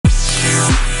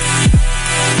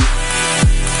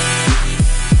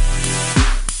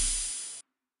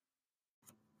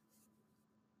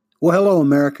Well, hello,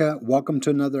 America. Welcome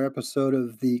to another episode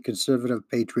of the Conservative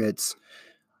Patriots.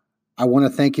 I want to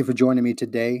thank you for joining me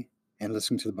today and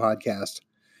listening to the podcast.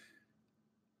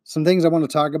 Some things I want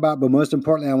to talk about, but most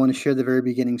importantly, I want to share the very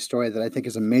beginning story that I think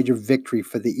is a major victory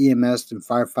for the EMS and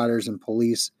firefighters and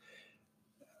police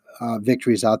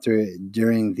victories out there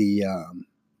during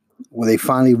where they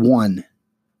finally won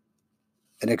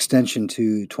an extension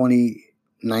to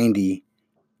 2090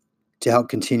 to help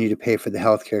continue to pay for the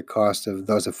healthcare costs of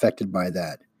those affected by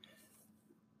that.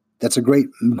 That's a great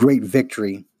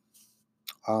victory.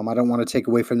 I don't want to take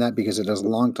away from that because it is a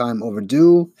long time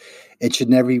overdue. It should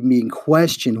never even be in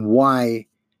question why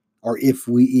or if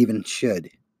we even should.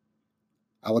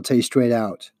 I will tell you straight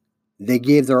out. They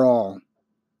gave their all.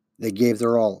 They gave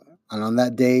their all. And on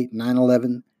that day,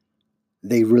 9/11,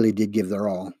 they really did give their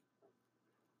all.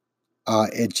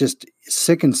 It just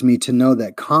sickens me to know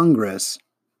that Congress,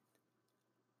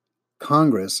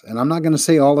 and I'm not going to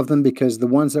say all of them because the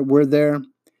ones that were there,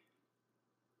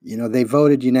 they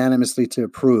voted unanimously to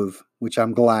approve, which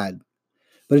I'm glad.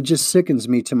 But it just sickens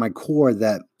me to my core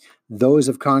that those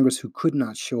of Congress who could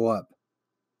not show up.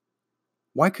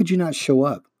 Why could you not show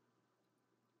up?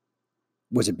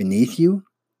 Was it beneath you?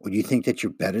 Or do you think that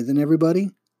you're better than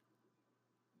everybody?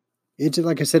 It's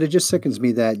like I said, it just sickens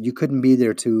me that you couldn't be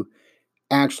there to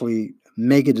actually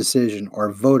make a decision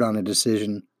or vote on a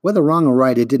decision. Whether wrong or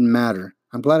right, it didn't matter.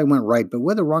 I'm glad it went right, but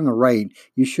whether wrong or right,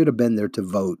 you should have been there to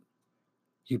vote.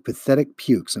 You pathetic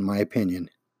pukes, in my opinion.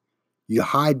 You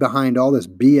hide behind all this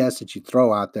BS that you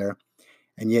throw out there,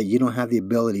 and yet you don't have the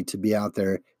ability to be out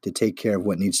there to take care of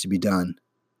what needs to be done.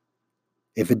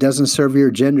 If it doesn't serve your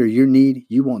agenda or your need,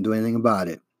 you won't do anything about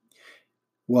it.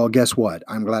 Well, guess what?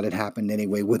 I'm glad it happened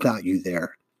anyway without you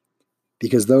there.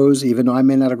 Because those, even though I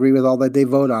may not agree with all that they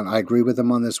vote on, I agree with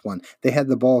them on this one. They had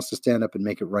the balls to stand up and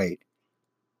make it right.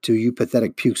 To you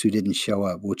pathetic pukes who didn't show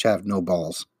up, which have no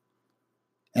balls.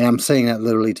 And I'm saying that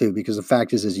literally too, because the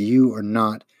fact is you are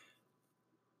not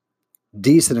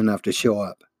decent enough to show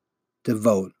up to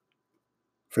vote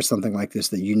for something like this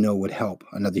that you know would help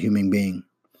another human being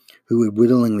who would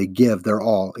willingly give their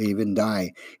all, even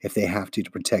die if they have to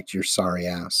protect your sorry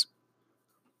ass.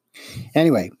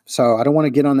 Anyway, so I don't want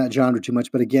to get on that genre too much,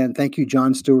 but again, thank you,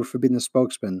 Jon Stewart, for being the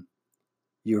spokesman.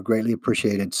 You are greatly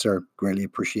appreciated, sir, greatly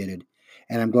appreciated.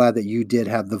 And I'm glad that you did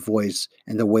have the voice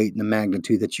and the weight and the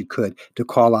magnitude that you could to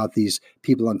call out these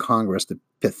people in Congress, the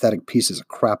pathetic pieces of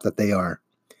crap that they are.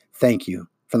 Thank you.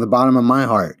 From the bottom of my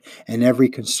heart and every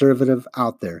conservative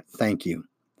out there, thank you.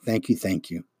 Thank you, thank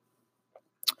you.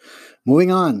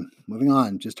 Moving on.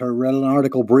 Just read an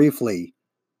article briefly.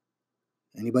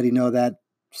 Anybody know that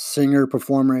singer,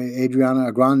 performer, Adriana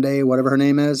Grande, whatever her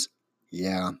name is?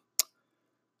 Yeah.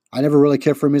 I never really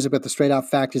cared for music, but the straight out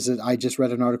fact is that I just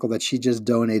read an article that she just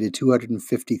donated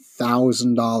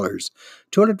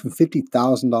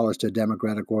 $250,000 to a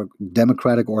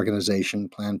Democratic organization,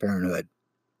 Planned Parenthood.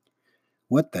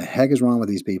 What the heck is wrong with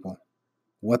these people?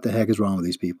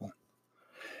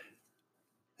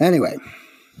 Anyway,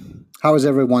 how is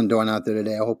everyone doing out there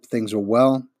today? I hope things are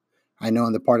well. I know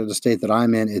in the part of the state that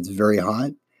I'm in, it's very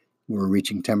hot. We're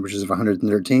reaching temperatures of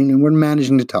 113, and we're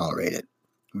managing to tolerate it.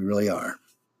 We really are.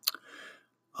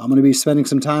 I'm going to be spending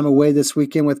some time away this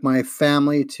weekend with my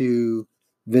family to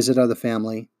visit other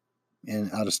family and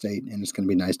out of state, and it's going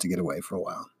to be nice to get away for a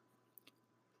while.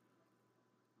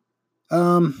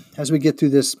 As we get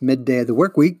through this midday of the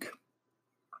work week,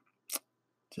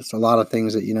 just a lot of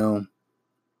things that,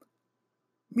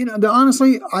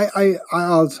 honestly,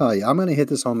 I'll tell you, I'm going to hit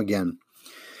this home again.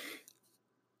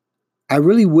 I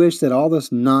really wish that all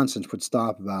this nonsense would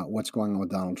stop about what's going on with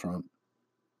Donald Trump.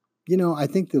 I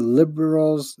think the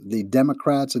liberals, the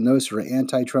Democrats, and those who are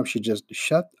anti-Trump should just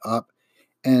shut up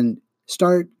and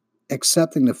start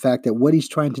accepting the fact that what he's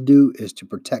trying to do is to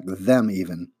protect them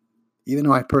even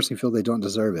though I personally feel they don't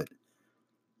deserve it.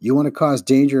 You want to cause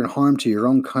danger and harm to your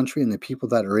own country and the people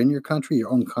that are in your country,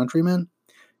 your own countrymen?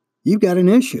 You've got an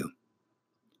issue.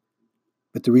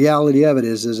 But the reality of it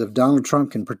is if Donald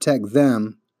Trump can protect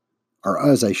them, or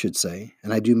us, I should say,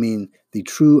 and I do mean the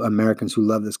true Americans who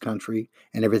love this country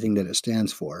and everything that it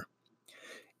stands for,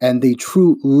 and the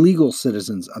true legal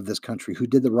citizens of this country who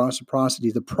did the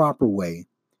reciprocity the proper way,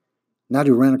 not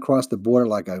who ran across the border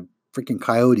like a freaking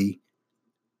coyote,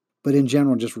 but in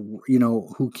general, just,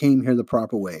 who came here the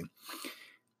proper way.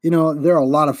 There are a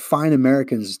lot of fine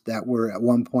Americans that were at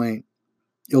one point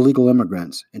illegal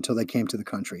immigrants until they came to the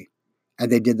country,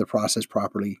 and they did the process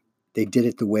properly. They did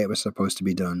it the way it was supposed to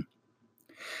be done.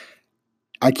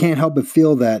 I can't help but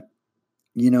feel that,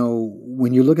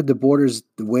 when you look at the borders,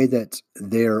 the way that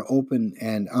they're open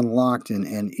and unlocked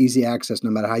and easy access, no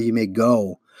matter how you may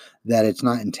go, that it's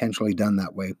not intentionally done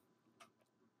that way.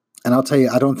 And I'll tell you,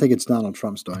 I don't think it's Donald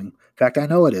Trump's doing. In fact, I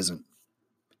know it isn't.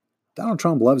 Donald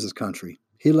Trump loves his country.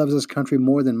 He loves his country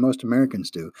more than most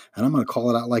Americans do. And I'm going to call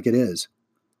it out like it is.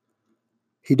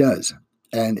 He does.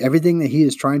 And everything that he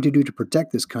is trying to do to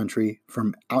protect this country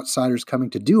from outsiders coming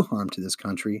to do harm to this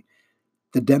country,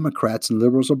 the Democrats and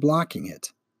liberals are blocking it.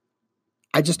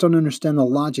 I just don't understand the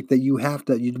logic that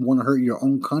you'd want to hurt your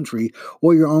own country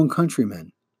or your own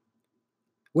countrymen.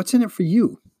 What's in it for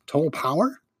you? Total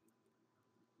power?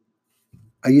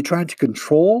 Are you trying to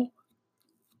control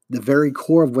the very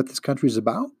core of what this country is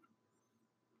about?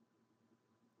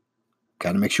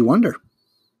 Kind of makes you wonder.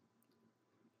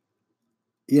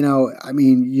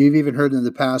 You've even heard in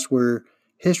the past where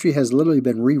history has literally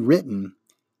been rewritten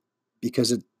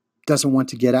because it doesn't want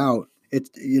to get out.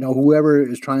 Whoever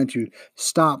is trying to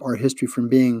stop our history from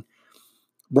being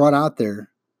brought out there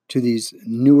to these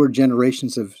newer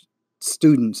generations of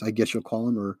students, I guess you'll call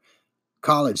them, or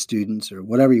college students, or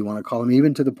whatever you want to call them,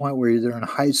 even to the point where they're in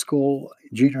high school,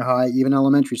 junior high, even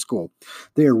elementary school.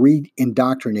 They are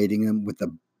re-indoctrinating them with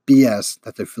the BS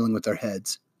that they're filling with their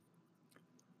heads.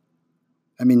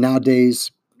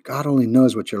 Nowadays, God only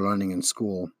knows what you're learning in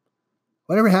school.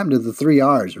 Whatever happened to the 3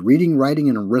 R's, reading, writing,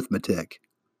 and arithmetic?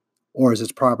 Or as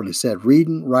it's properly said,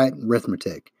 reading, write, and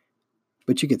arithmetic.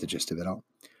 But you get the gist of it all.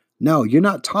 No, you're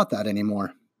not taught that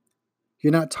anymore.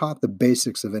 You're not taught the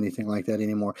basics of anything like that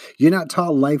anymore. You're not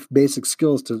taught life basic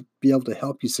skills to be able to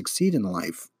help you succeed in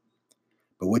life.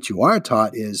 But what you are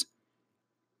taught is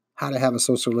how to have a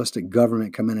socialistic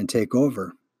government come in and take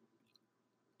over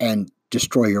and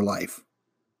destroy your life.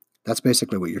 That's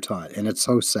basically what you're taught. And it's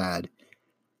so sad.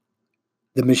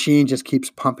 The machine just keeps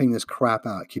pumping this crap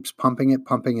out, keeps pumping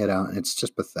it out, and it's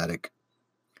just pathetic.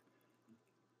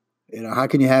 How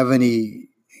can you have any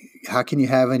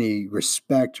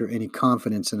respect or any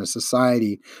confidence in a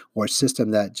society or a system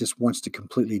that just wants to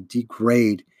completely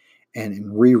degrade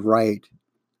and rewrite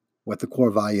what the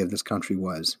core value of this country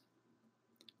was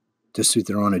to suit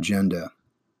their own agenda?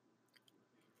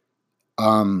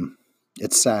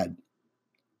 It's sad.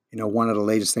 One of the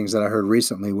latest things that I heard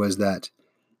recently was that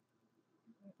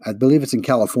I believe it's in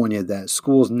California that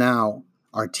schools now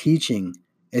are teaching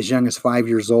as young as 5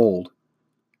 years old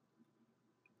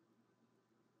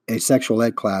a sexual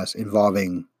ed class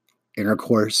involving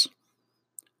intercourse,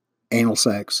 anal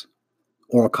sex,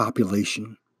 oral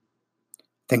copulation,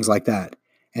 things like that,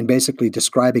 and basically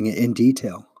describing it in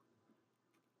detail.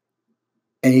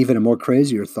 And even a more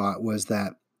crazier thought was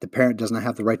that the parent does not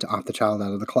have the right to opt the child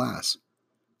out of the class.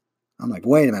 I'm like,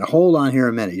 wait a minute, hold on here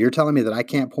a minute. You're telling me that I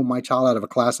can't pull my child out of a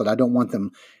class that I don't want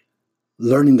them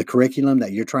learning the curriculum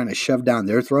that you're trying to shove down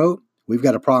their throat? We've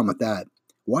got a problem with that.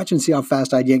 Watch and see how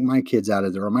fast I yank my kids out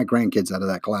of there or my grandkids out of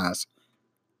that class.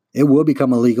 It will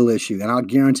become a legal issue, and I'll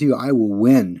guarantee you I will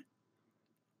win.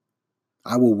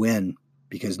 I will win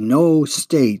because no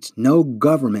state, no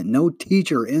government, no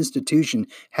teacher or institution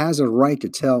has a right to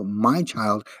tell my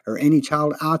child or any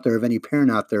child out there, of any parent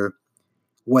out there,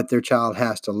 what their child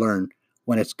has to learn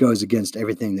when it goes against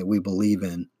everything that we believe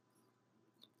in.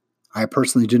 I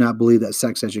personally do not believe that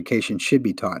sex education should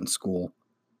be taught in school.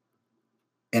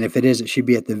 And if it is, it should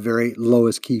be at the very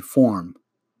lowest key form,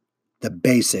 the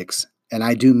basics. And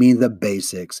I do mean the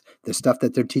basics. The stuff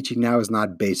that they're teaching now is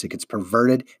not basic. It's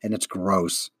perverted and it's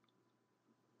gross.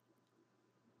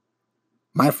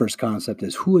 My first concept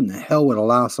is, who in the hell would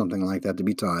allow something like that to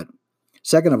be taught?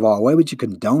 Second of all, why would you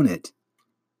condone it?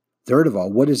 Third of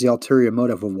all, what is the ulterior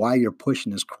motive of why you're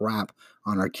pushing this crap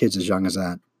on our kids as young as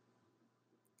that?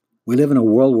 We live in a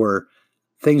world where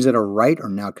things that are right are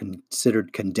now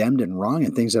considered condemned and wrong,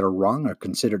 and things that are wrong are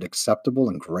considered acceptable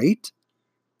and great?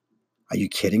 Are you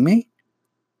kidding me?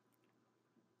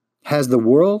 Has the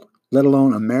world, let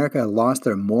alone America, lost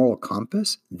their moral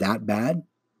compass that bad?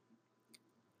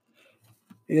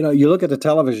 You look at the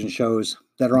television shows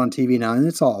that are on TV now, and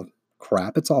it's all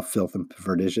crap. It's all filth and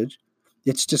perverted.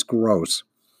 It's just gross.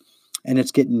 And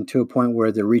it's getting to a point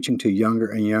where they're reaching to younger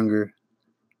and younger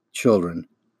children.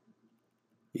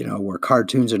 Where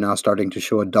cartoons are now starting to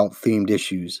show adult-themed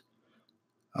issues.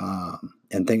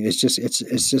 And things.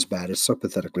 It's just bad. It's so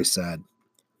pathetically sad.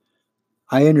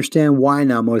 I understand why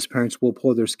now most parents will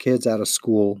pull their kids out of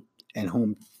school and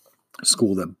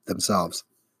homeschool them themselves.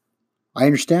 I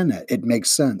understand that. It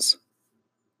makes sense.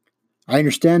 I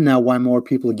understand now why more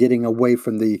people are getting away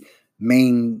from the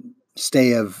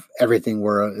mainstay of everything,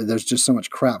 where there's just so much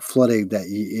crap flooding that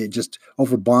it just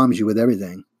overbombs you with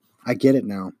everything. I get it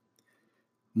now.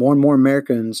 More and more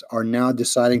Americans are now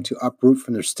deciding to uproot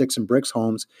from their sticks and bricks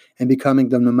homes and becoming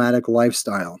the nomadic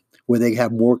lifestyle, where they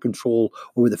have more control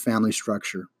over the family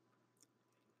structure.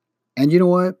 And you know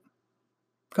what?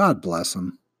 God bless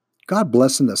them. God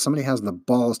bless them that somebody has the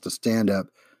balls to stand up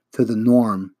to the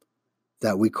norm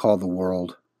that we call the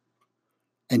world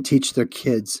and teach their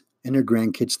kids and their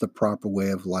grandkids the proper way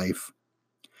of life.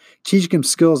 Teaching them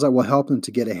skills that will help them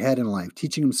to get ahead in life.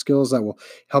 Teaching them skills that will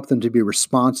help them to be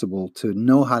responsible, to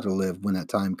know how to live when that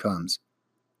time comes.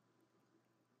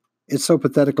 It's so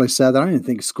pathetically sad that I don't even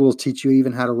think schools teach you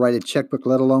even how to write a checkbook,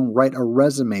 let alone write a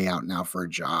resume out now for a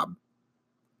job.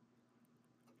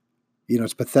 You know,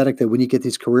 it's pathetic that when you get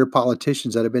these career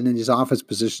politicians that have been in these office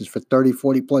positions for 30,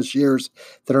 40 plus years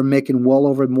that are making well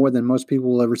over more than most people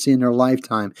will ever see in their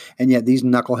lifetime. And yet these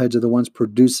knuckleheads are the ones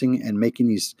producing and making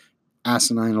these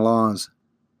asinine laws.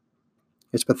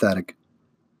 It's pathetic.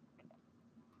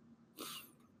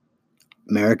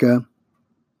 America,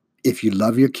 if you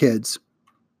love your kids,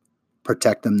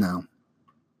 protect them now.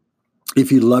 If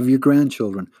you love your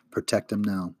grandchildren, protect them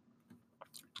now.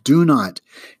 Do not,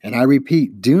 and I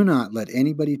repeat, do not let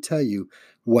anybody tell you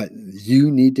what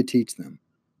you need to teach them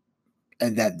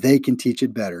and that they can teach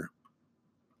it better,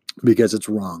 because it's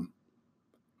wrong.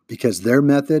 Because their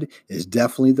method is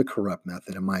definitely the corrupt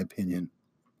method, in my opinion.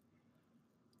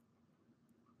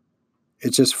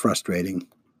 It's just frustrating.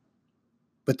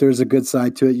 But there's a good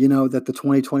side to it. You know that the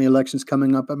 2020 election's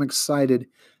coming up. I'm excited.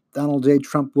 Donald J.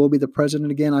 Trump will be the president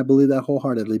again. I believe that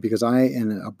wholeheartedly, because I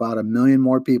and about 1 million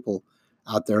more people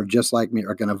out there just like me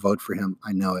are going to vote for him.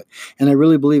 I know it. And I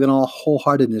really believe in all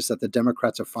wholeheartedness that the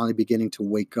Democrats are finally beginning to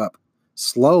wake up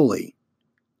slowly.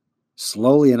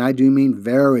 Slowly, and I do mean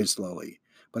very slowly.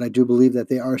 But I do believe that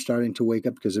they are starting to wake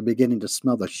up because they're beginning to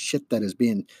smell the shit that is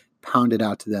being pounded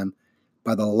out to them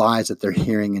by the lies that they're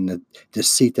hearing and the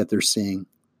deceit that they're seeing.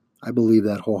 I believe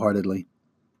that wholeheartedly.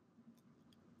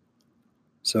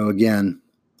 So again,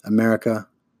 America,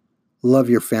 love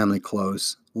your family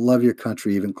close. Love your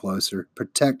country even closer.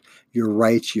 Protect your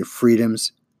rights, your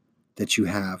freedoms that you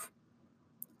have.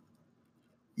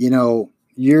 You know,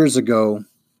 years ago,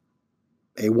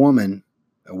 a woman,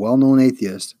 a well-known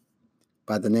atheist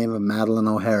by the name of Madeline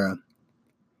O'Hara,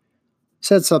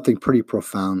 said something pretty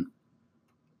profound.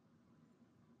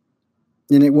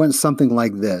 And it went something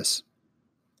like this.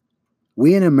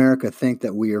 We in America think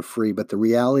that we are free, but the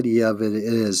reality of it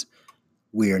is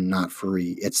we are not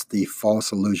free. It's the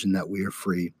false illusion that we are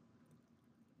free.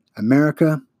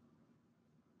 America,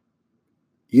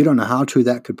 you don't know how true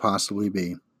that could possibly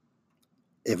be.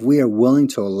 If we are willing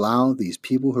to allow these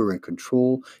people who are in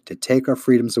control to take our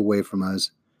freedoms away from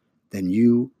us, then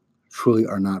you truly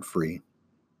are not free.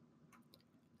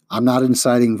 I'm not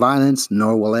inciting violence,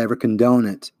 nor will I ever condone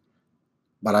it.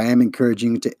 But I am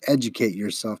encouraging you to educate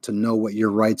yourself to know what your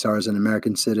rights are as an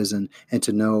American citizen and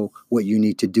to know what you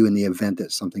need to do in the event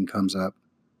that something comes up.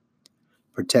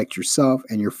 Protect yourself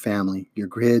and your family, your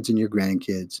kids and your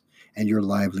grandkids, and your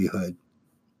livelihood.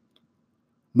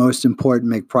 Most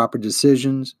important, make proper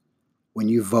decisions when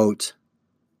you vote.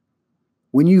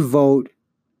 When you vote,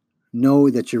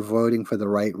 know that you're voting for the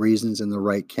right reasons and the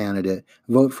right candidate.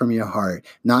 Vote from your heart,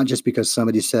 not just because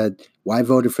somebody said, well, I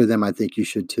voted for them, I think you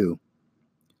should too.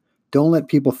 Don't let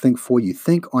people think for you.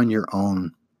 Think on your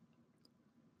own.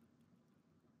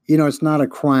 You know, it's not a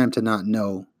crime to not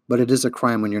know, but it is a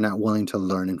crime when you're not willing to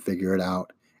learn and figure it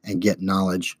out and get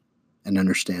knowledge and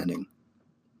understanding.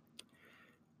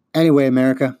 Anyway,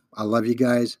 America, I love you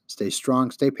guys. Stay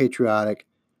strong, stay patriotic,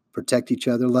 protect each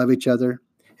other, love each other.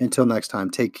 Until next time,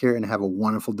 take care and have a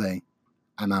wonderful day.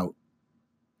 I'm out.